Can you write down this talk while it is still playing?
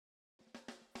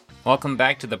Welcome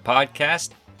back to the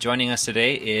podcast. Joining us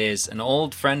today is an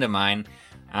old friend of mine,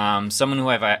 someone who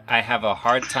I have a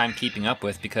hard time keeping up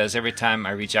with because every time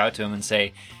I reach out to him and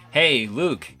say, "Hey,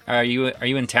 Luke, are you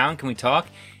in town? Can we talk?"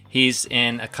 He's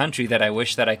in a country that I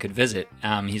wish that I could visit.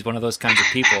 He's one of those kinds of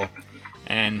people,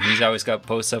 and he's always got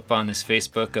posts up on his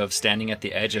Facebook of standing at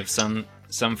the edge of some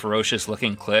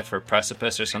ferocious-looking cliff or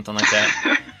precipice or something like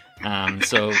that.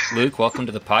 So, Luke, welcome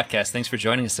to the podcast. Thanks for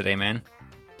joining us today, man.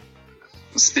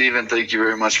 Stephen, thank you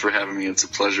very much for having me. It's a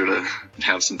pleasure to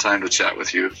have some time to chat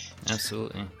with you.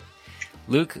 Absolutely.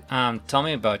 Luke, tell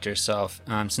me about yourself.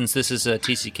 Since this is a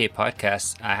TCK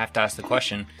podcast, I have to ask the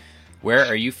question, where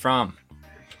are you from?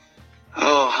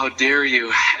 Oh, how dare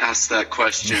you ask that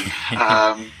question.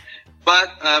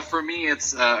 But for me,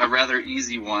 it's a rather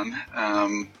easy one.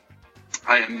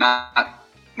 I am not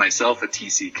myself a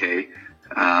TCK.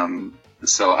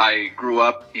 So I grew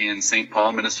up in St.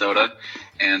 Paul, Minnesota,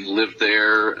 and lived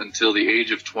there until the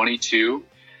age of 22.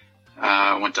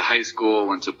 Went to high school,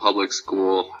 went to public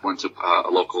school, went to a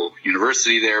local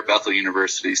university there, Bethel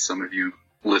University. Some of you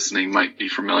listening might be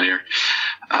familiar.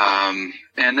 And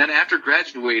then after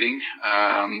graduating,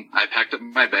 I packed up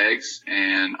my bags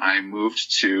and I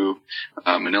moved to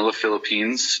Manila,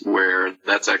 Philippines, where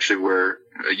that's actually where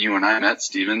you and I met,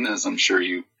 Stephen, as I'm sure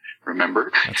you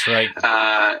remember. That's right.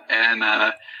 And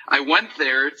I went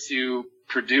there to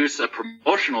produce a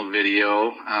promotional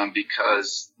video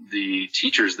because the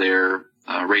teachers there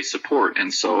raised support.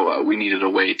 And so we needed a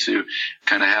way to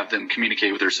kind of have them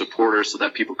communicate with their supporters so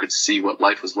that people could see what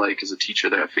life was like as a teacher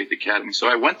there at Faith Academy. So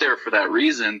I went there for that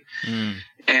reason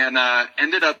and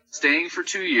ended up staying for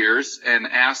 2 years and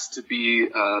asked to be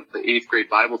the 8th grade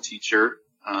Bible teacher.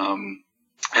 And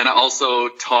I also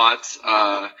taught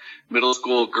middle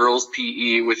school girls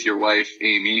PE with your wife,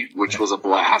 Amy, which was a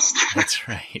blast. That's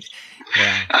right.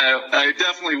 Yeah. I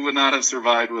definitely would not have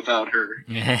survived without her.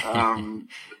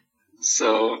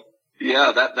 So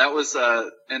yeah, that was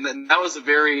and then that was a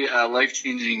very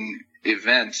life-changing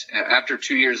event. After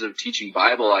 2 years of teaching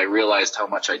Bible, I realized how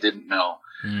much I didn't know.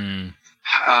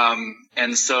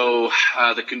 And so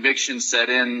the conviction set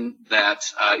in that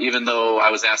even though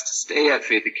I was asked to stay at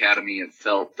Faith Academy, it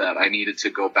felt that I needed to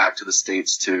go back to the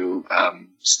States to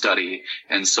study.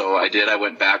 And so I did. I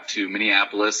went back to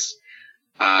Minneapolis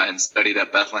and studied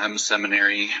at Bethlehem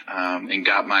Seminary and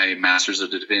got my Master's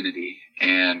of Divinity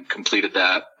and completed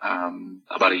that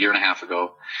about a year and a half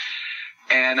ago.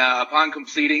 And upon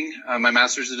completing my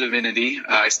Master's of Divinity,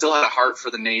 I still had a heart for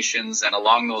the nations. And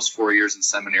along those 4 years in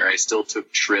seminary, I still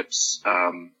took trips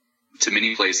to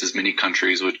many places, many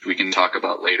countries, which we can talk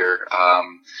about later.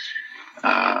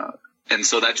 And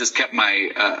so that just kept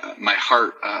my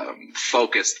heart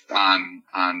focused on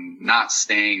not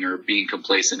staying or being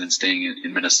complacent and staying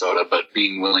in Minnesota, but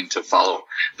being willing to follow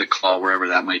the call wherever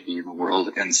that might be in the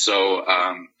world. And so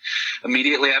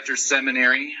immediately after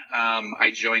seminary,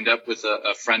 I joined up with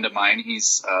a friend of mine.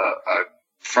 He's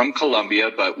from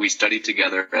Columbia, but we studied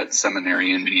together at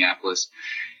seminary in Minneapolis.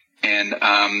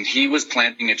 And he was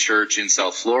planting a church in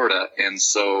South Florida. And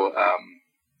so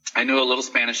I knew a little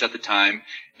Spanish at the time,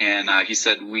 and he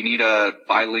said, "We need a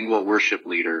bilingual worship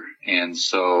leader." And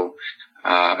so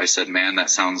I said, "Man, that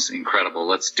sounds incredible.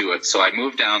 Let's do it." So I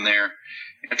moved down there.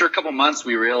 After a couple months,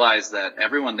 we realized that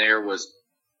everyone there was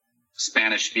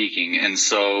Spanish speaking, and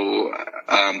so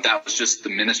that was just the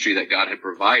ministry that God had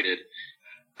provided.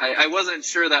 I wasn't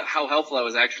sure that how helpful I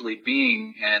was actually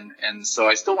being, and so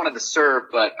I still wanted to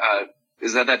serve, but it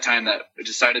was at that time that I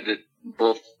decided that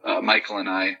both Michael and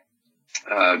I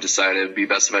decided it would be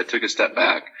best if I took a step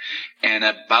back. And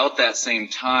about that same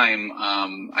time,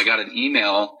 I got an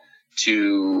email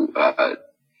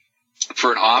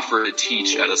for an offer to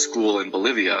teach at a school in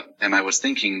Bolivia. And I was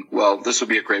thinking, well, this would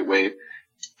be a great way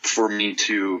for me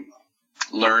to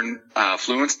learn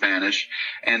fluent Spanish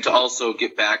and to also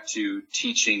get back to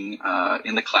teaching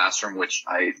in the classroom, which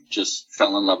I just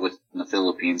fell in love with in the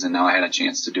Philippines. And now I had a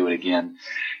chance to do it again.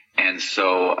 And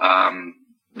so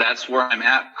that's where I'm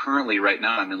at currently right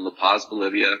now. I'm in La Paz,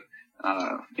 Bolivia,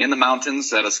 in the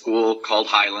mountains at a school called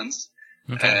Highlands.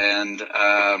 Okay. And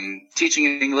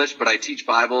teaching English, but I teach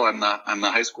Bible. I'm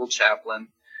the high school chaplain,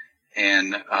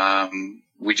 and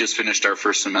we just finished our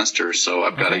first semester, so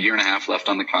I've got a year and a half left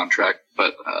on the contract.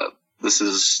 But this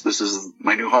is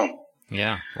my new home.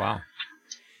 Yeah, wow.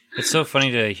 It's so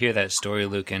funny to hear that story,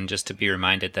 Luke, and just to be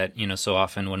reminded that so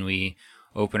often when we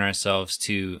open ourselves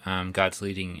to God's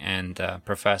leading and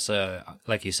profess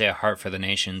like you say, a heart for the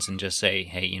nations, and just say,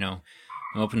 hey,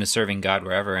 I'm open to serving God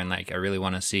wherever, and I really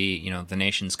want to see the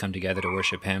nations come together to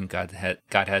worship Him. God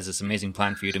has this amazing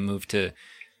plan for you to move to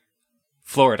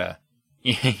Florida.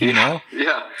 Yeah.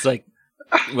 It's like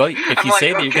Well, if I'm you like,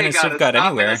 say that you're going to serve God it's not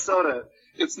anywhere. Minnesota.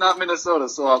 It's not Minnesota,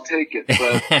 so I'll take it.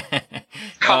 But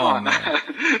come on. Man.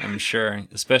 I'm sure,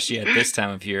 especially at this time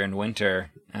of year in winter,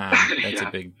 that's a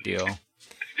big deal.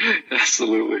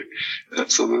 Absolutely.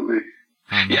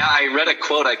 Yeah, I read a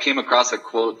quote. I came across a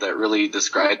quote that really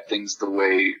described things the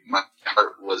way my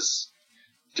heart was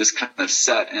just kind of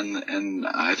set. And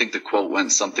I think the quote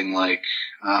went something like,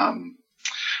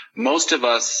 most of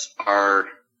us are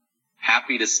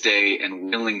happy to stay and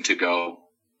willing to go.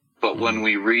 But when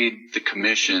we read the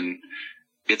commission,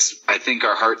 I think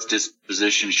our heart's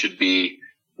disposition should be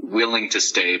willing to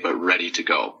stay, but ready to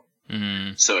go.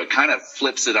 Mm-hmm. So it kind of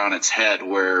flips it on its head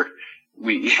where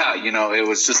it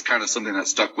was just kind of something that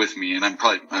stuck with me. And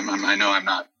I know I'm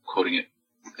not quoting it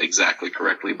exactly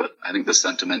correctly, but I think the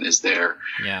sentiment is there.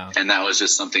 Yeah. And that was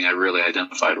just something I really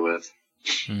identified with.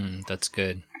 That's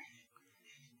good.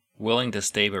 Willing to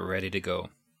stay, but ready to go.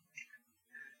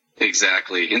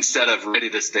 Exactly. Instead of ready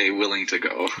to stay, willing to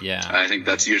go. Yeah. I think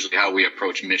that's usually how we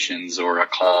approach missions or a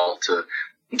call to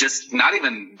just not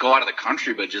even go out of the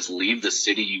country, but just leave the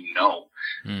city you know.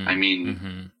 I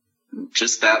mean,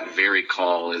 just that very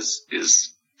call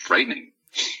is frightening.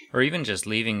 Or even just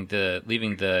leaving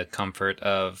the comfort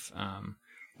of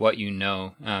what you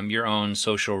know, your own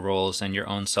social roles and your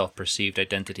own self-perceived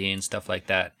identity and stuff like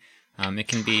that. It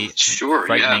can be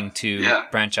frightening to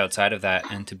branch outside of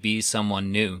that and to be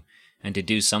someone new and to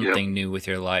do something new with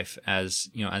your life as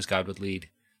God would lead.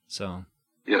 So.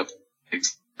 Yep.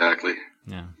 Exactly.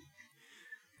 Yeah.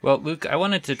 Well, Luke, I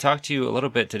wanted to talk to you a little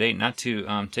bit today, not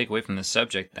to take away from the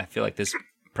subject. I feel like this,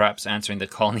 perhaps answering the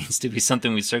call, needs to be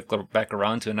something we circle back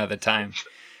around to another time.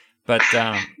 But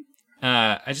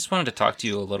I just wanted to talk to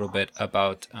you a little bit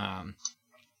about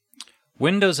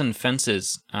windows and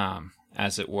fences,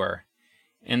 as it were.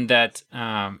 In that,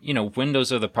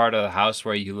 windows are the part of the house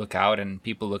where you look out and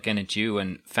people look in at you,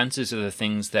 and fences are the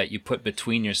things that you put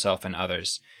between yourself and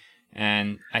others.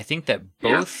 And I think that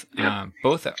both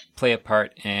play a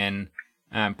part in,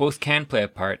 both can play a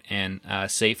part in a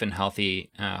safe and healthy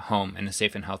home and a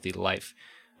safe and healthy life.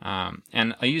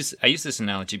 And I use this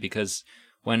analogy because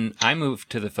when I moved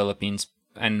to the Philippines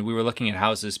and we were looking at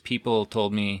houses, people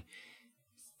told me,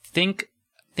 think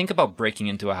about breaking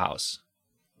into a house.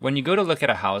 When you go to look at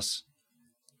a house,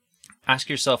 ask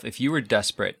yourself, if you were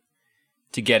desperate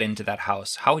to get into that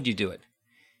house, how would you do it?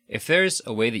 If there's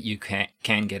a way that you can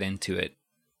get into it,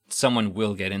 someone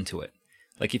will get into it.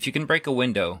 Like if you can break a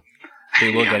window, they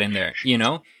will get in there.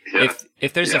 Yeah.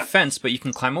 If there's a fence, but you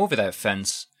can climb over that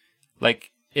fence,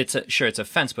 like it's a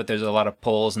fence, but there's a lot of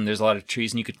poles and there's a lot of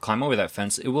trees, and you could climb over that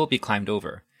fence, it will be climbed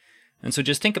over. And so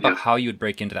just think about how you would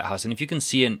break into that house. And if you can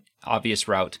see an obvious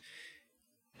route,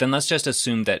 then let's just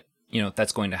assume that,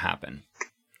 that's going to happen.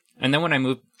 And then when I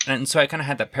moved, and so I kind of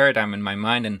had that paradigm in my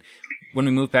mind. And when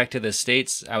we moved back to the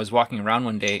States, I was walking around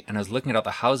one day and I was looking at all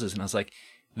the houses and I was like,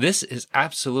 this is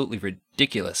absolutely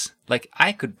ridiculous. Like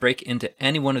I could break into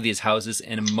any one of these houses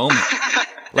in a moment.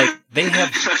 Like they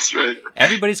have, that's right.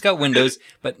 Everybody's got windows,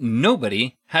 but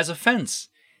nobody has a fence.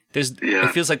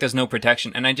 It feels like there's no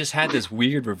protection. And I just had this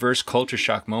weird reverse culture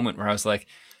shock moment where I was like,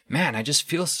 man, I just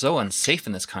feel so unsafe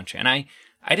in this country. And I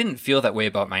didn't feel that way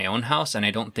about my own house, and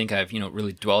I don't think I've,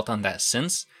 really dwelt on that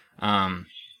since.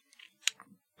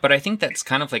 But I think that's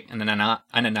kind of like an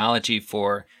analogy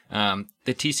for the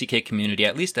TCK community,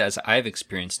 at least as I've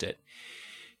experienced it,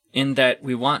 in that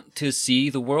we want to see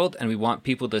the world and we want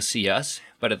people to see us,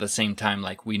 but at the same time,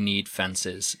 like, we need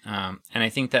fences. And I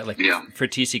think that, for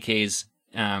TCKs,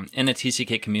 in a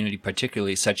TCK community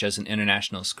particularly, such as an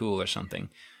international school or something,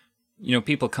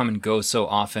 people come and go so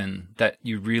often that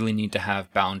you really need to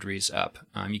have boundaries up.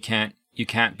 You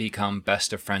can't become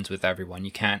best of friends with everyone.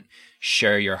 You can't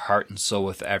share your heart and soul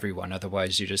with everyone.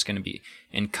 Otherwise, you're just going to be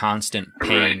in constant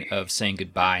pain of saying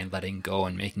goodbye and letting go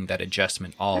and making that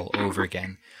adjustment all over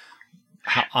again.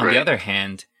 On the other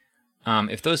hand,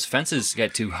 if those fences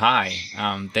get too high,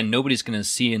 then nobody's going to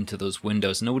see into those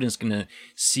windows. Nobody's going to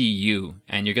see you,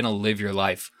 and you're going to live your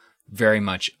life very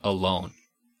much alone.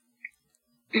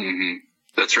 Mm-hmm.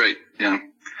 That's right. Yeah.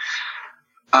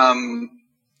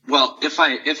 Well, if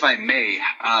I may,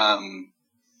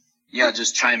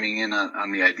 just chiming in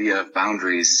on the idea of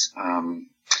boundaries.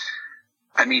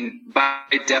 I mean, by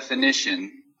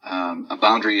definition, a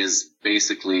boundary is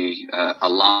basically a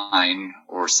line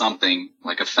or something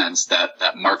like a fence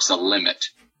that marks a limit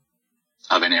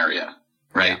of an area,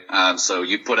 right? Yeah. So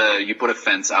you put a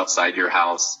fence outside your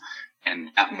house, and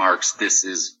that marks, this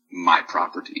is my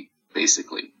property,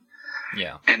 basically.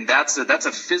 Yeah. And that's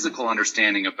a physical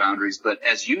understanding of boundaries. But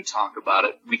as you talk about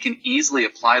it, we can easily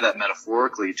apply that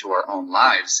metaphorically to our own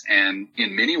lives. And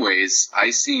in many ways, I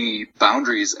see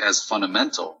boundaries as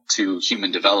fundamental to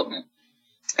human development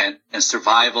and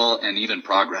survival and even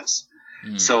progress.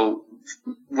 So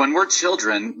when we're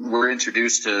children, we're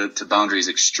introduced to boundaries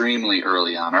extremely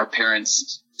early on. Our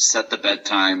parents set the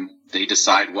bedtime. They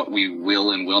decide what we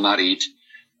will and will not eat.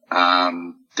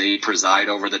 They preside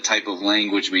over the type of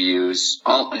language we use.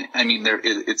 There's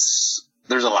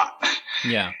a lot.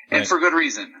 Yeah. And right. for good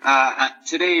reason.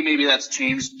 Today, maybe that's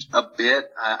changed a bit.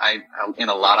 In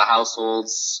a lot of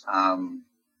households,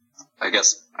 I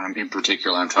guess in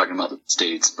particular, I'm talking about the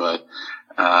States, but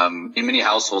in many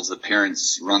households, the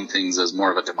parents run things as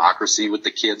more of a democracy with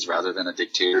the kids rather than a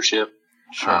dictatorship.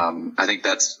 Sure. I think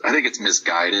it's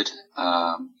misguided.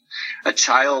 A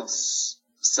child's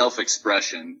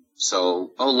self-expression.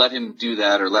 So, let him do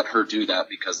that or let her do that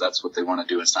because that's what they want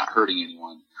to do. It's not hurting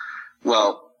anyone.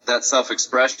 Well, that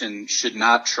self-expression should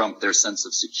not trump their sense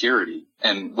of security.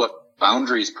 And what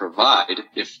boundaries provide,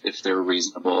 if they're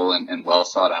reasonable and well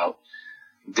thought out,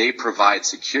 they provide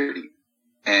security.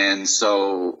 And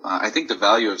so I think the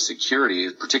value of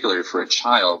security, particularly for a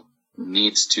child,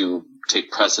 needs to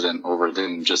take precedent over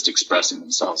them just expressing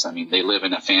themselves. I mean, they live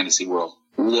in a fantasy world,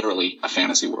 literally a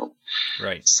fantasy world.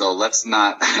 Right. So let's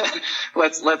not,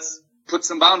 let's put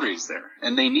some boundaries there.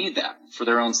 And they need that for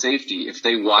their own safety. If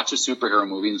they watch a superhero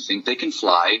movie and think they can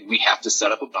fly, we have to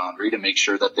set up a boundary to make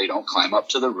sure that they don't climb up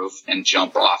to the roof and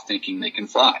jump off thinking they can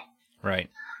fly. Right.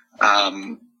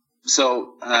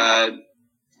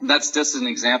 That's just an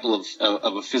example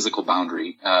of a physical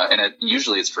boundary. And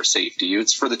usually it's for safety.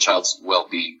 It's for the child's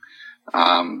well-being.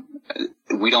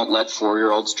 We don't let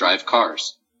 4-year-olds drive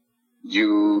cars.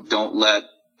 You don't let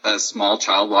a small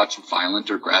child watch violent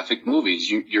or graphic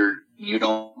movies. You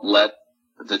don't let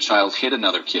the child hit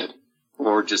another kid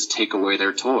or just take away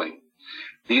their toy.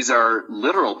 These are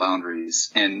literal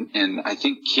boundaries. And I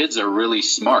think kids are really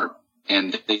smart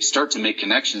and they start to make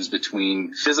connections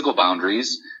between physical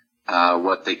boundaries,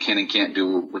 what they can and can't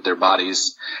do with their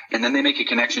bodies. And then they make a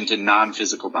connection to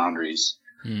non-physical boundaries.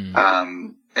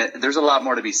 There's a lot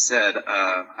more to be said.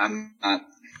 I'm not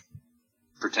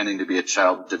pretending to be a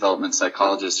child development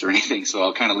psychologist or anything, so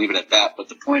I'll kind of leave it at that. But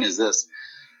the point is this.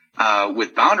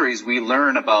 With boundaries, we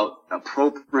learn about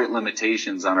appropriate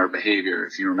limitations on our behavior.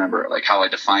 If you remember, like how I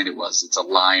defined it was, it's a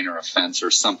line or a fence or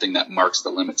something that marks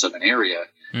the limits of an area.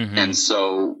 Mm-hmm. And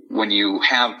so when you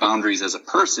have boundaries as a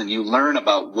person, you learn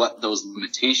about what those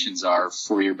limitations are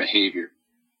for your behavior.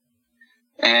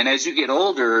 And as you get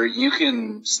older, you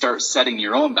can start setting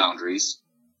your own boundaries,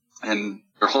 and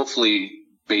they're hopefully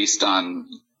based on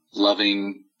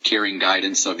loving, caring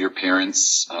guidance of your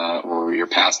parents or your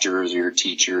pastors or your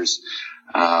teachers.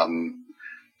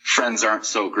 Friends aren't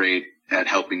so great at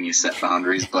helping you set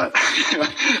boundaries, but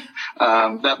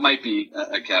that might be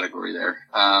a category there.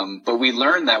 But we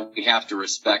learn that we have to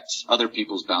respect other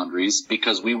people's boundaries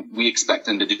because we expect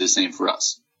them to do the same for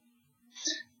us.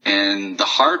 And the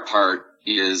hard part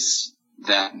is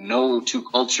that no two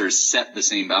cultures set the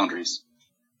same boundaries.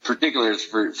 Particularly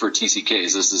for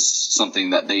TCKs, this is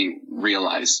something that they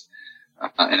realize,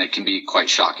 and it can be quite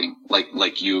shocking,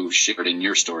 like you shared in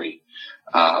your story,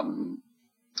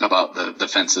 about the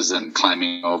fences and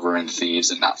climbing over and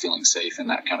thieves and not feeling safe and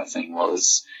that kind of thing. Well,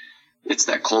 it's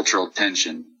that cultural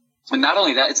tension. And not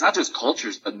only that, it's not just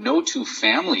cultures, but no two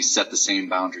families set the same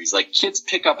boundaries. Like, kids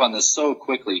pick up on this so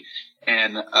quickly.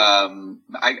 And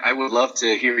I would love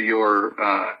to hear your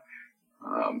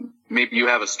maybe you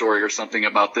have a story or something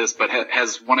about this, but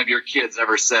has one of your kids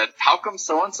ever said, how come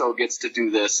so-and-so gets to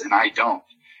do this and I don't?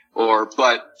 Or,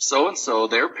 but so-and-so,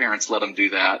 their parents let them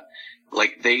do that.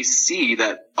 Like, they see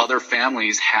that other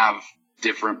families have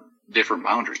different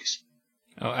boundaries.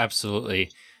 Oh,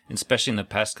 absolutely. And especially in the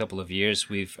past couple of years,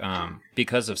 we've,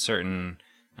 because of certain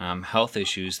health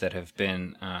issues that have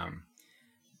been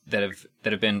that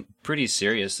have been pretty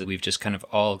serious, that we've just kind of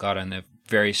all got on a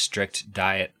very strict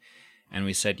diet. And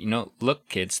we said, look,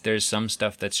 kids, there's some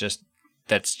stuff that's just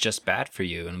bad for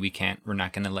you, and we're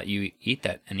not going to let you eat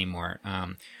that anymore.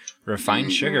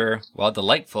 Refined sugar, while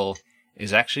delightful,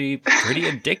 is actually pretty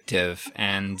addictive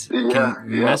and can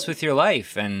mess with your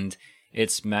life. And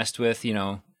it's messed with,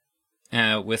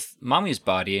 with mommy's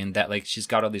body, and that, like, she's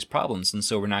got all these problems. And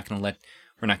so we're not going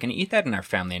to eat that in our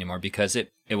family anymore because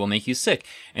it will make you sick.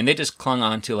 And they just clung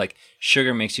on to, like,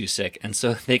 sugar makes you sick. And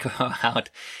so they go out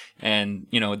and,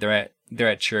 they're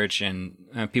at church and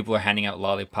people are handing out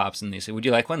lollipops and they say, would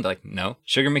you like one? They're like, no,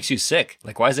 sugar makes you sick.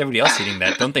 Like, why is everybody else eating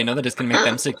that? Don't they know that it's going to make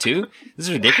them sick too? This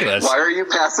is ridiculous. Why are you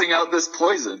passing out this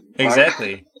poison?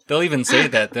 Exactly. they'll even say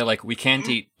that they're like, we can't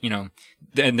eat,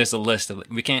 and there's a list of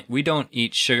we don't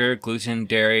eat sugar, gluten,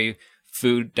 dairy,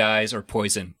 food dyes, or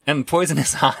poison. And poison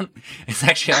is it's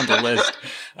actually on the list.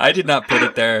 I did not put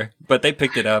it there, but they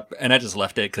picked it up, and I just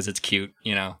left it because it's cute,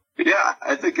 Yeah,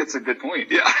 I think it's a good point.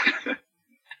 Yeah.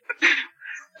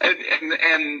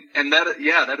 and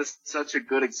that is such a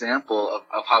good example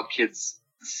of how kids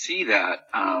see that,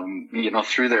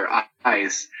 through their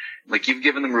eyes. Like, you've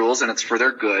given them rules and it's for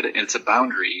their good and it's a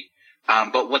boundary.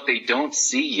 But what they don't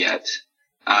see yet,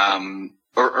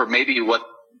 or maybe what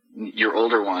your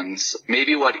older ones,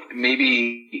 maybe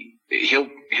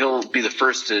he'll be the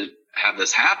first to have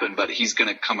this happen, but he's going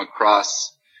to come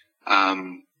across,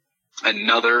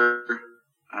 another,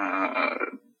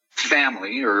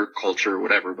 family or culture or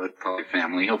whatever, but probably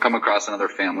family. He'll come across another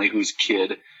family whose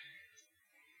kid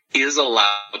is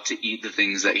allowed to eat the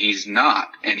things that he's not.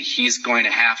 And he's going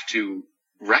to have to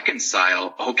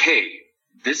reconcile, okay,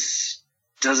 this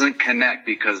doesn't connect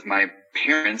because my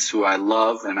parents, who I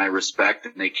love and I respect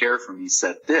and they care for me,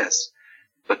 said this.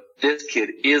 But this kid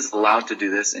is allowed to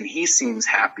do this and he seems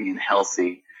happy and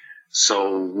healthy.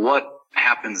 So what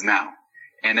happens now?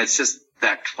 And it's just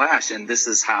that clash. And this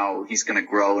is how he's going to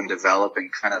grow and develop,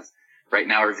 and kind of, right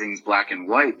now everything's black and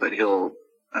white, but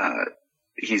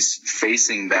he's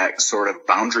facing that sort of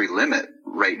boundary limit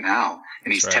right now,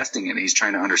 and he's testing it. And he's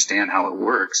trying to understand how it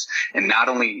works. And not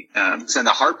only, so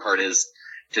the hard part is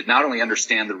to not only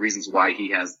understand the reasons why he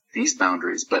has these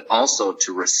boundaries, but also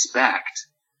to respect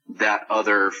that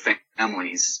other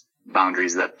family's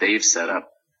boundaries that they've set up.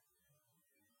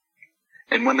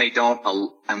 And when they don't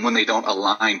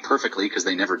align perfectly, because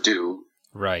they never do.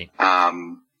 Right.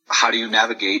 How do you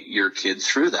navigate your kid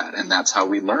through that? And that's how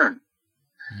we learn.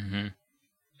 Mm-hmm.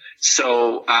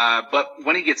 So, but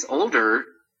when he gets older,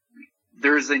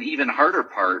 there's an even harder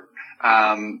part.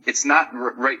 It's not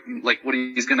right, like what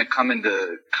he's going to come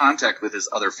into contact with his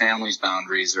other family's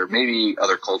boundaries, or maybe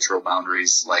other cultural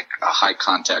boundaries, like a high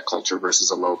contact culture versus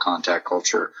a low contact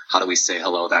culture. How do we say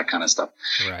hello? That kind of stuff.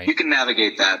 Right. You can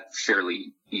navigate that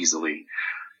fairly easily.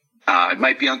 It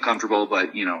might be uncomfortable,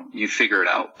 but you figure it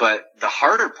out. But the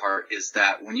harder part is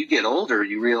that when you get older,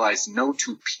 you realize no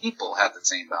two people have the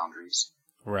same boundaries.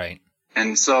 Right.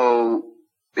 And so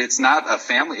it's not a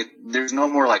family. There's no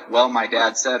more like, well, my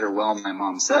dad said, or well, my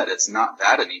mom said. It's not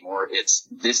that anymore. It's,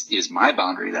 this is my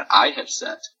boundary that I have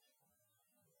set.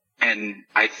 And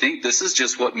I think this is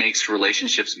just what makes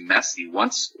relationships messy.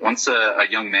 Once a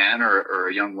young man or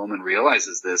a young woman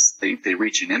realizes this, they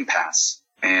reach an impasse.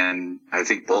 And I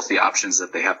think both the options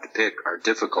that they have to pick are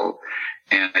difficult.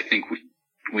 And I think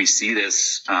we see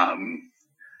this,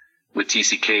 with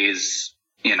TCKs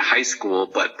in high school,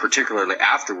 but particularly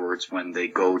afterwards when they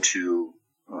go to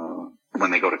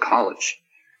college.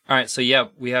 All right. So yeah,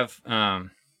 we have,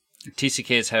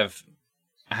 TCKs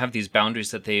have these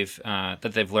boundaries that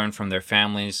they've learned from their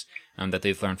families, that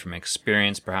they've learned from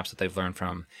experience, perhaps that they've learned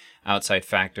from outside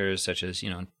factors such as,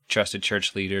 trusted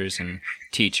church leaders and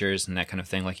teachers and that kind of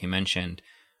thing, like you mentioned.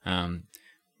 And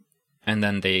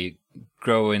then they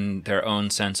grow in their own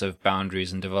sense of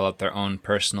boundaries and develop their own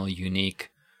personal, unique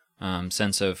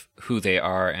sense of who they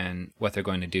are and what they're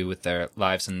going to do with their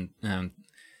lives, and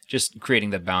just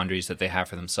creating the boundaries that they have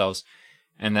for themselves.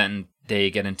 And then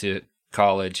they get into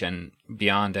college and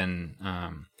beyond, and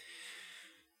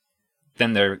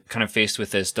then they're kind of faced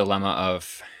with this dilemma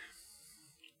of...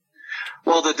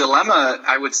 Well, the dilemma,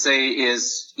 I would say,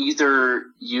 is either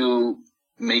you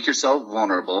make yourself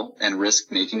vulnerable and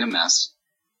risk making a mess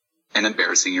and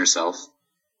embarrassing yourself,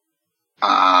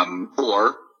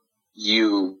 or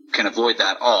you can avoid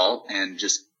that all and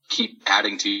just keep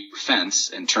adding to your fence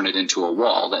and turn it into a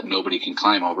wall that nobody can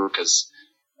climb over, because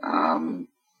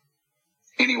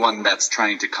anyone that's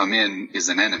trying to come in is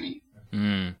an enemy.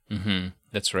 Mm-hmm.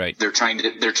 That's right. They're trying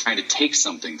to take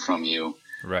something from you.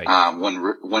 Right.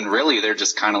 When really they're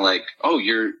just kind of like, oh,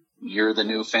 you're the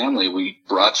new family. We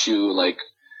brought you like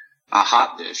a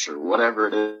hot dish or whatever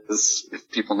it is. If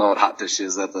people know what hot dish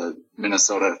is, that's a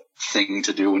Minnesota thing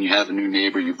to do when you have a new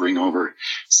neighbor. You bring over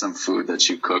some food that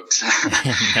you cooked.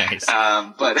 Nice.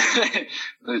 But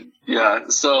yeah,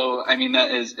 so I mean,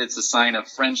 it's a sign of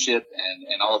friendship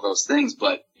and all of those things.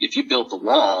 But if you built the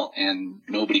wall and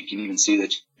nobody can even see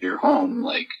that you're home,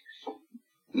 like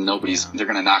they're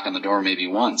going to knock on the door maybe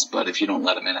once, but if you don't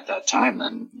let them in at that time,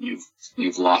 then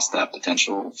you've lost that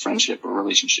potential friendship or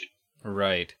relationship.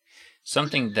 Right.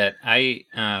 Something that I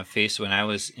faced when I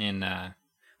was in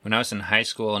high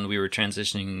school and we were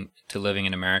transitioning to living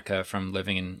in America from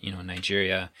living in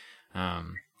Nigeria,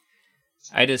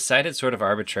 I decided sort of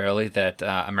arbitrarily that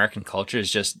American culture is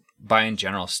just by in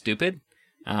general stupid,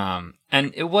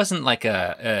 And it wasn't like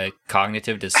a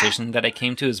cognitive decision that I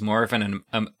came to. It was more of an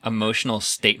emotional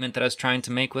statement that I was trying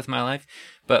to make with my life.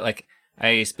 But like,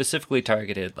 I specifically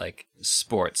targeted like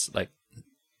sports.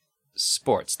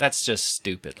 That's just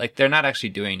stupid. Like, they're not actually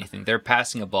doing anything. They're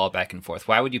passing a ball back and forth.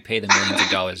 Why would you pay them millions of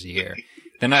dollars a year?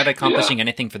 They're not accomplishing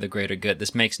anything for the greater good.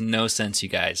 This makes no sense, you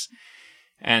guys.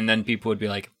 And then people would be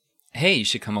like, hey, you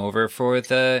should come over for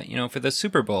the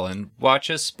Super Bowl and watch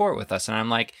a sport with us. And I'm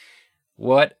like,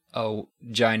 what a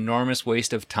ginormous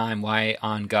waste of time. Why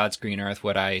on God's green earth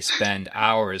would I spend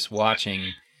hours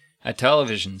watching a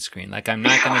television screen? Like, I'm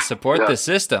not going to support the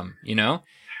system, you know?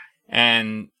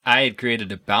 And I had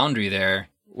created a boundary there,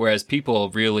 whereas people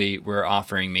really were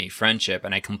offering me friendship,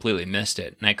 and I completely missed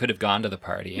it. And I could have gone to the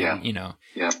party, and,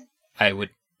 I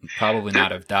would probably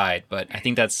not have died. But I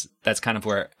think that's kind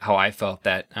of how I felt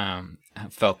that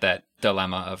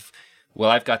dilemma of, well,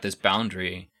 I've got this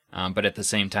boundary, but at the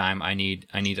same time, I need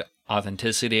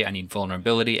authenticity, I need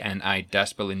vulnerability, and I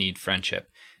desperately need friendship.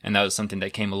 And that was something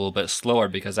that came a little bit slower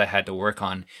because I had to work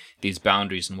on these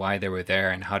boundaries and why they were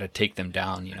there and how to take them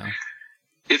down, you know.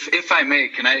 If I may,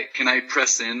 can I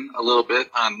press in a little bit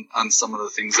on some of the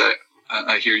things that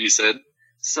I hear you said?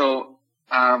 So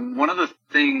one of the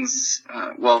things,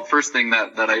 first thing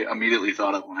that I immediately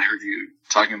thought of when I heard you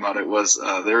talking about it was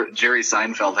Jerry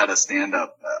Seinfeld had a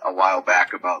stand-up a while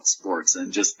back about sports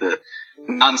and just the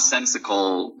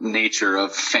nonsensical nature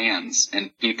of fans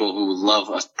and people who love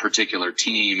a particular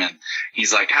team. And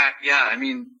he's like,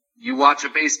 you watch a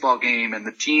baseball game and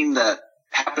the team that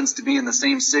happens to be in the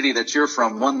same city that you're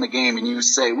from won the game, and you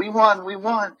say, we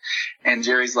won. And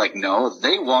Jerry's like, no,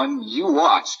 they won, you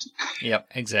watched. Yep,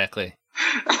 exactly.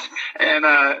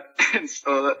 And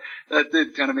so that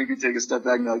did kind of make me take a step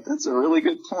back and be like, that's a really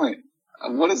good point.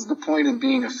 What is the point in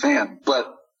being a fan?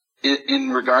 But in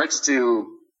regards to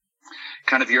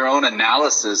kind of your own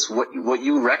analysis, what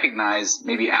you recognized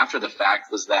maybe after the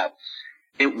fact was that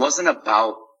it wasn't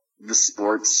about the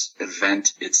sports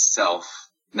event itself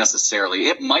necessarily.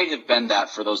 It might have been that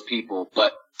for those people,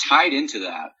 but tied into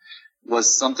that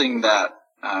was something that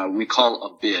we call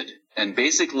a bid. And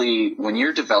basically, when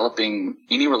you're developing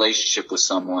any relationship with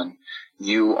someone,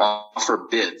 you offer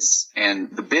bids.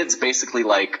 And the bid's basically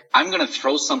like, I'm going to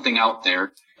throw something out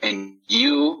there, and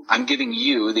I'm giving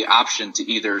you the option to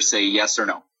either say yes or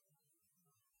no.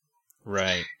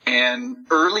 Right. And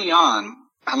early on,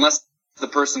 unless the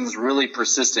person's really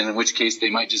persistent, in which case they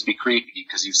might just be creepy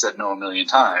because you've said no a million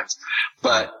times.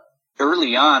 But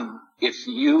early on, if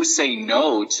you say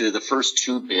no to the first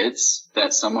two bids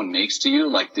that someone makes to you,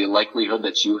 like the likelihood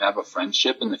that you have a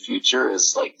friendship in the future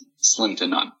is like slim to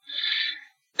none.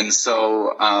 And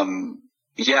so,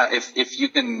 if you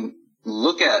can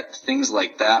look at things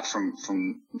like that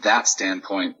from that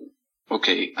standpoint,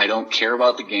 okay, I don't care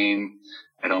about the game.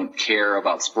 I don't care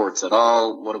about sports at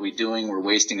all. What are we doing? We're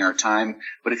wasting our time.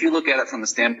 But if you look at it from the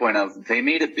standpoint of they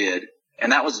made a bid,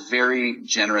 and that was very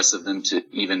generous of them to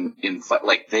even invite,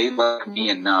 like they like me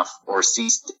enough or see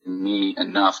me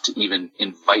enough to even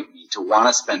invite me to want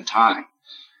to spend time.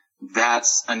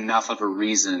 That's enough of a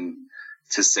reason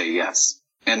to say yes.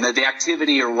 And the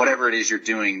activity or whatever it is you're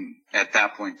doing at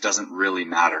that point doesn't really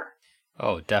matter.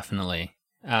 Oh, definitely.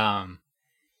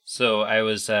 So I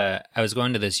was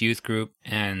going to this youth group,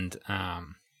 and I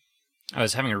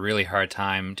was having a really hard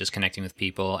time just connecting with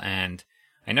people, and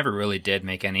I never really did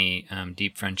make any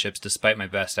deep friendships, despite my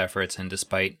best efforts and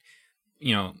despite,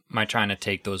 my trying to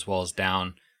take those walls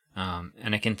down.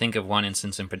 And I can think of one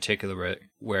instance in particular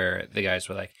where the guys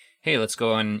were like, hey, let's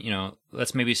go and,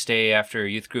 let's maybe stay after a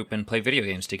youth group and play video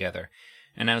games together.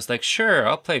 And I was like, sure,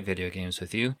 I'll play video games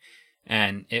with you.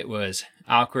 And it was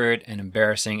awkward and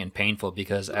embarrassing and painful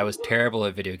because I was terrible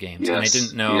at video games. Yes,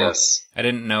 and I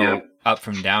didn't know up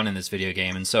from down in this video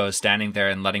game. And so I was standing there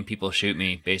and letting people shoot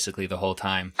me basically the whole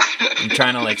time. And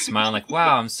trying to smile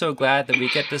wow, I'm so glad that we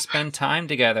get to spend time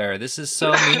together. This is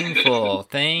so meaningful.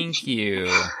 Thank you.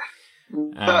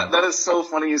 That is so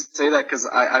funny you say that, because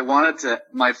I wanted to,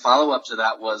 my follow-up to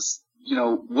that was,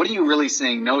 what are you really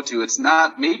saying no to? It's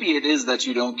not, maybe it is that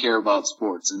you don't care about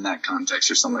sports in that context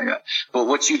or something like that. But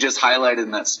what you just highlighted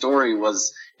in that story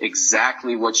was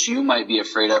exactly what you might be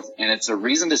afraid of. And it's a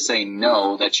reason to say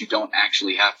no that you don't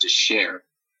actually have to share.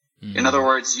 Mm-hmm. In other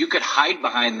words, you could hide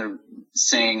behind the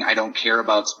saying, I don't care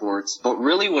about sports. But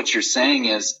really what you're saying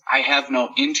is, I have no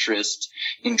interest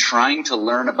in trying to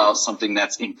learn about something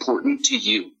that's important to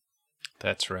you.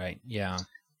 That's right. Yeah.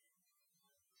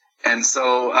 And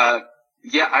so,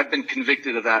 I've been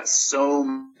convicted of that so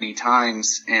many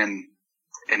times, and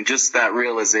just that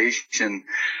realization,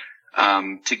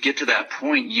 to get to that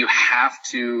point, you have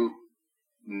to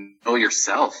know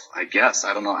yourself, I guess.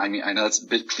 I don't know. I mean, I know it's a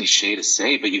bit cliche to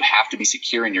say, but you have to be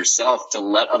secure in yourself to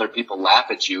let other people laugh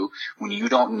at you when you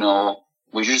don't know,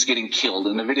 when you're just getting killed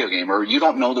in a video game, or you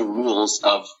don't know the rules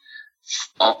of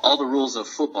all the rules of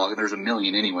football. There's a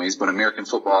million anyways, but American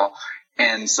football.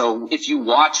 And so if you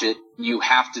watch it, you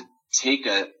have to take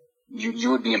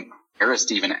you would be embarrassed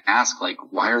to even ask, like,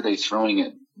 why are they throwing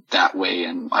it that way?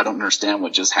 And I don't understand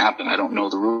what just happened. I don't know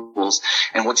the rules.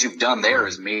 And what you've done there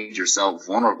is made yourself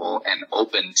vulnerable and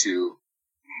open to,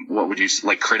 what would you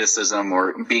like, criticism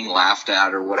or being laughed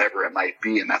at or whatever it might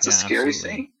be. And that's a scary absolutely.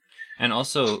 thing. And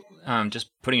also, just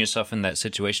putting yourself in that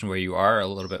situation where you are a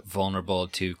little bit vulnerable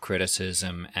to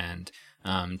criticism and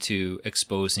to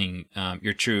exposing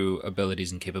your true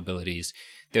abilities and capabilities.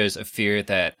 There's a fear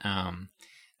that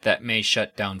that may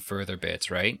shut down further bits,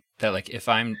 right? That like if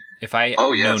I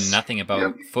know nothing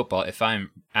about football, if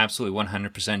I'm absolutely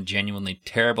 100% genuinely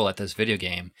terrible at this video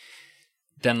game,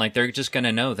 then like they're just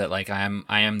gonna know that like I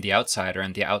am the outsider,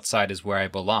 and the outside is where I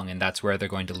belong, and that's where they're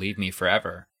going to leave me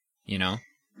forever. You know?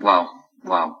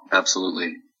 Wow,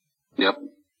 absolutely. Yep.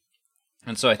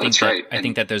 And so I think That's right. I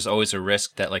think that there's always a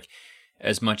risk that like,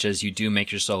 as much as you do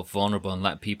make yourself vulnerable and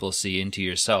let people see into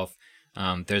yourself,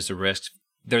 there's a risk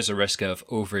of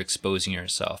overexposing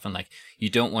yourself, and like you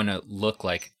don't want to look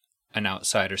like an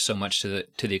outsider so much to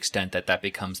the extent that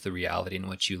becomes the reality in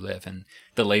which you live and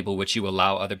the label which you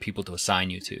allow other people to assign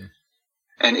you to.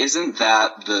 And isn't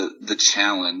that the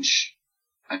challenge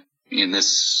in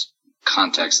this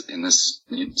context, in this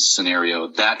scenario?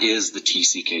 That is the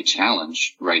TCK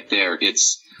challenge right there.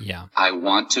 It's, I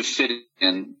want to fit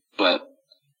in, but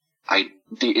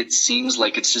it seems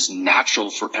like it's just natural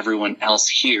for everyone else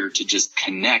here to just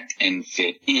connect and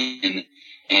fit in.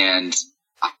 And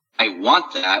I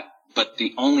want that, but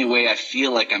the only way I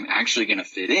feel like I'm actually going to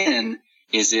fit in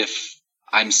is if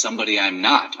I'm somebody I'm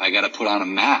not. I got to put on a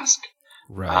mask.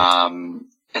 Right.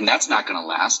 And that's not going to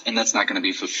last, and that's not going to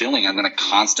be fulfilling. I'm going to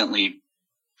constantly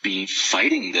be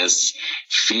fighting this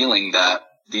feeling that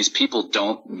these people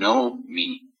don't know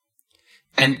me.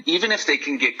 And even if they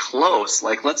can get close,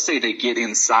 like let's say they get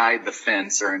inside the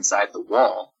fence or inside the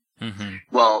wall. Mm-hmm.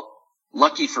 Well,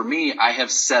 lucky for me, I have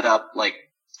set up like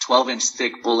 12-inch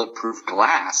thick bulletproof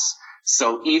glass.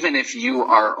 So even if you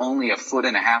are only 1.5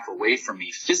 feet away from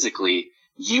me physically,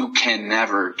 you can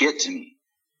never get to me.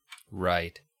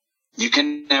 Right. You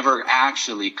can never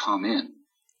actually come in.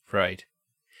 Right.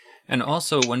 And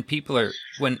also when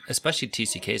especially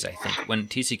TCKs, I think, when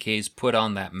TCKs put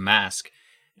on that mask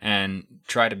and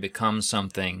try to become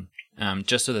something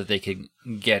just so that they could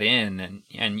get in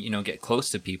and get close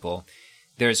to people,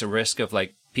 there's a risk of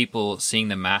like people seeing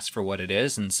the mask for what it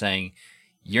is and saying,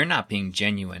 you're not being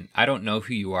genuine. I don't know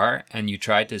who you are, and you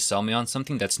tried to sell me on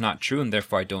something that's not true, and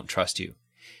therefore I don't trust you.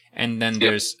 And then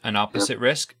there's an opposite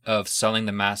risk of selling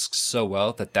the mask so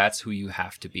well that that's who you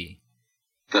have to be.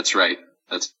 That's right.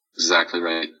 That's exactly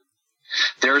right.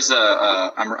 There's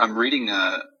I'm reading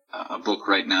a book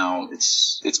right now.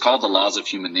 It's called The Laws of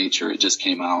Human Nature. It just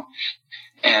came out.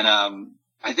 And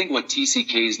I think what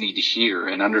TCKs need to hear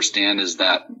and understand is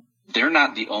that they're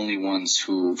not the only ones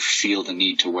who feel the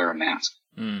need to wear a mask.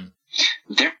 Mm.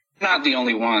 They're not the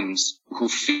only ones who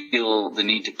feel the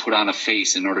need to put on a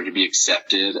face in order to be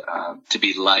accepted, to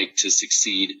be liked, to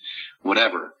succeed,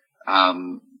 whatever.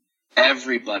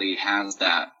 Everybody has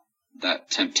that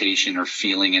temptation or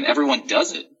feeling, and everyone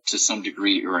does it to some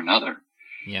degree or another.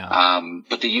 Yeah.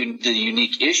 But the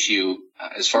unique issue,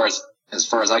 as far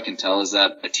as I can tell, is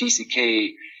that a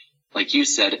TCK, like you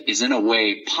said, is in a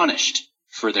way punished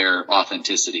for their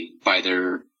authenticity by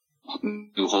their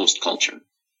new host culture.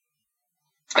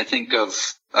 I think of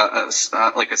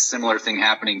like a similar thing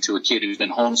happening to a kid who's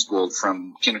been homeschooled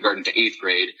from kindergarten to 8th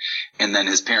grade, and then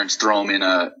his parents throw him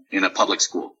in a public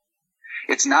school.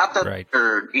 It's not that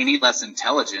they're any less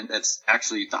intelligent. That's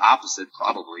actually the opposite,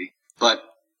 probably. But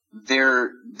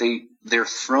they're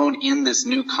thrown in this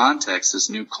new context, this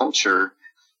new culture,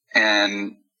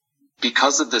 and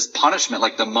because of this punishment,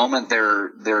 like the moment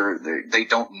they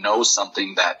don't know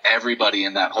something that everybody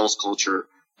in that host culture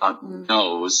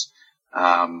knows,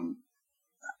 then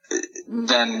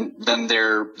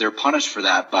they're punished for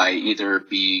that by either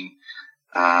being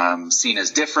seen as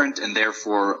different and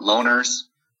therefore loners,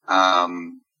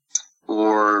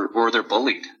 or they're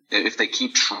bullied if they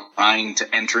keep trying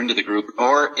to enter into the group,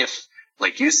 or if,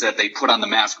 like you said, they put on the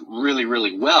mask really,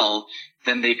 really well,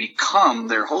 then they become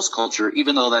their host culture,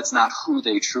 even though that's not who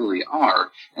they truly are.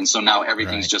 And so now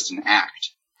everything's just an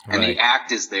act. And the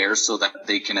act is there so that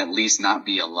they can at least not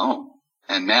be alone.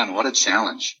 And man, what a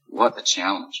challenge. What a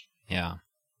challenge. Yeah.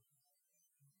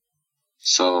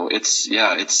 So it's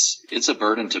a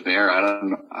burden to bear. I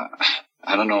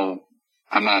don't know.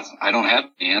 I don't have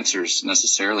the answers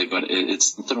necessarily, but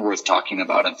it's something worth talking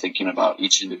about and thinking about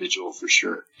each individual for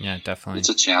sure. Yeah, definitely. It's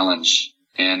a challenge,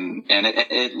 and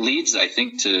it leads, I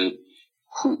think, to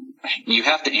who you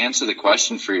have to answer the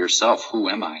question for yourself. Who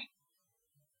am I?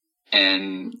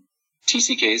 And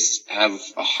TCKs have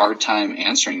a hard time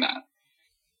answering that.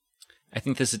 I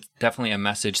think this is definitely a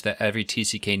message that every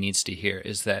TCK needs to hear,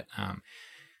 is that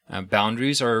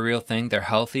boundaries are a real thing. They're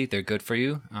healthy. They're good for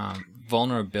you.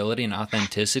 Vulnerability and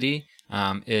authenticity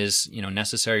is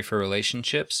necessary for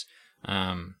relationships.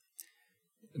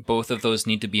 Both of those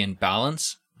need to be in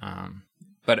balance.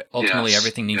 But ultimately,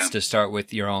 everything needs to start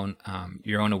with your own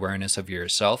awareness of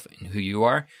yourself and who you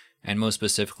are, and most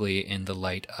specifically in the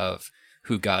light of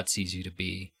who God sees you to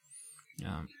be.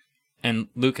 And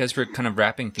Luke, as we're kind of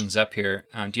wrapping things up here,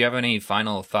 do you have any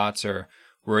final thoughts or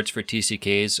words for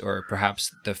TCKs, or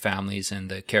perhaps the families and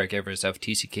the caregivers of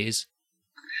TCKs?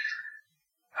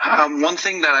 One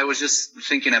thing that I was just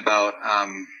thinking about,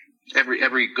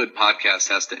 every good podcast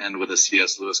has to end with a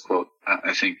C.S. Lewis quote,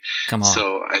 I think. Come on.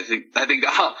 So I think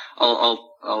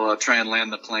I'll try and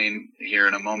land the plane here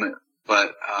in a moment.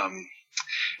 But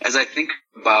as I think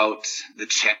about the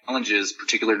challenges,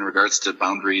 particularly in regards to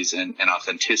boundaries and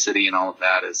authenticity and all of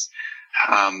that, is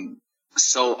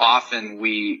so often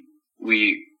we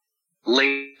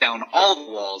lay down all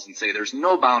the walls and say there's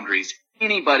no boundaries.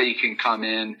 Anybody can come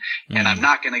in and I'm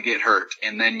not going to get hurt.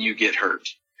 And then you get hurt.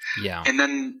 Yeah. And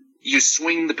then you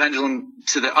swing the pendulum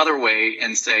to the other way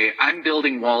and say, I'm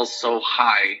building walls so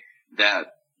high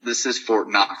that this is Fort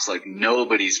Knox. Like,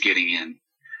 nobody's getting in.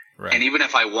 Right. And even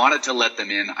if I wanted to let them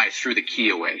in, I threw the key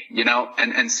away,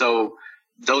 and so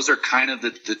those are kind of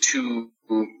the two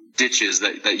ditches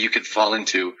that you could fall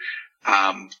into.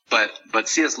 But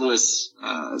C.S. Lewis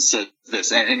said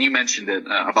this, and you mentioned it,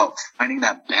 about finding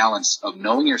that balance of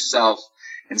knowing yourself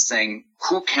and saying,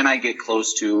 who can I get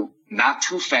close to? Not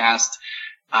too fast,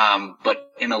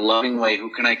 but in a loving way, who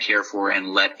can I care for and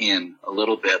let in a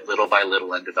little bit, little by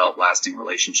little, and develop lasting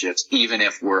relationships, even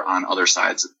if we're on other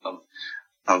sides of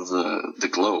the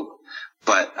globe.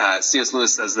 But C.S.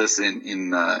 Lewis says this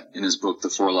in his book, The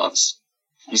Four Loves.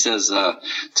 He says,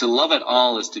 to love at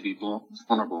all is to be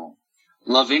vulnerable.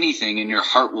 Love anything and your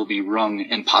heart will be wrung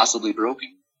and possibly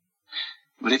broken.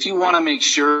 But if you want to make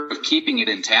sure of keeping it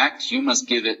intact, you must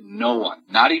give it no one,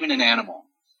 not even an animal.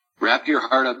 Wrap your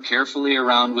heart up carefully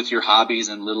around with your hobbies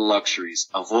and little luxuries.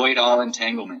 Avoid all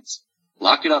entanglements.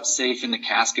 Lock it up safe in the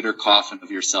casket or coffin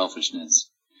of your selfishness.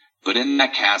 But in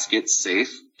that casket,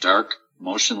 safe, dark,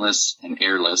 motionless, and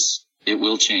airless, it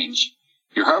will change.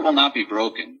 Your heart will not be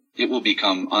broken. It will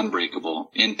become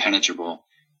unbreakable, impenetrable,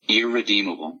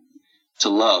 irredeemable. To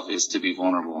love is to be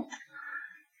vulnerable.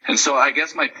 And so I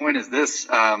guess my point is this,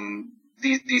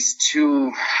 these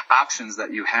two options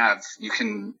that you have, you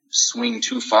can swing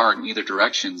too far in either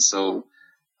direction. So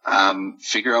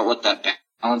figure out what that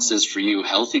balance is for you,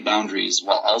 healthy boundaries,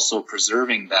 while also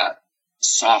preserving that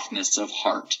softness of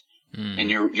heart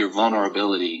and your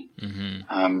vulnerability.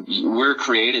 Mm-hmm. We're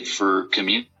created for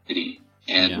community,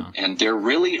 and there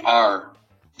really are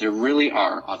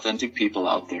authentic people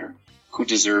out there who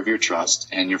deserve your trust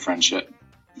and your friendship.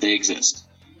 They exist.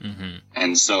 Mm-hmm.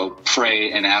 And so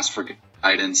pray and ask for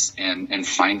guidance and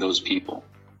find those people.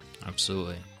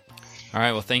 Absolutely. All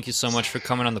right. Well, thank you so much for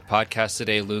coming on the podcast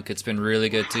today, Luke. It's been really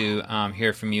good to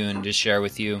hear from you and just share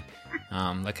with you.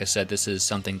 Like I said, this is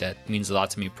something that means a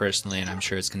lot to me personally, and I'm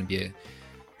sure it's going to be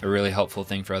a really helpful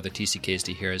thing for other TCKs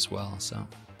to hear as well. So,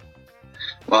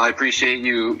 well, I appreciate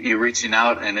you reaching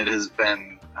out, and it has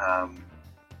been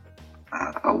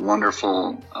a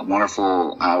wonderful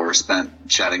hour spent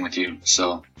chatting with you.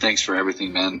 So thanks for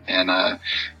everything, man. And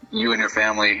you and your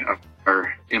family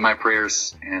are in my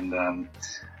prayers, and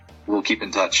we'll keep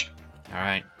in touch. All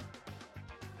right.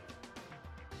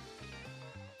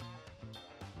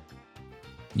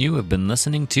 You have been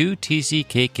listening to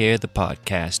TCK Care, the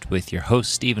podcast, with your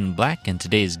host, Stephen Black, and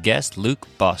today's guest, Luke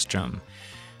Bostrom.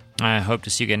 I hope to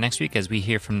see you again next week as we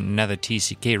hear from another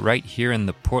TCK right here in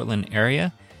the Portland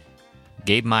area,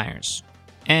 Gabe Myers.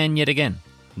 And yet again,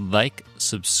 like,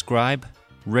 subscribe,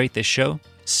 rate the show,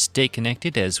 stay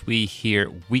connected as we hear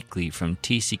weekly from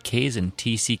TCKs and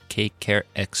TCK Care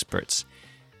experts.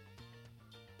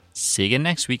 See you again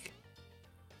next week.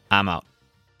 I'm out.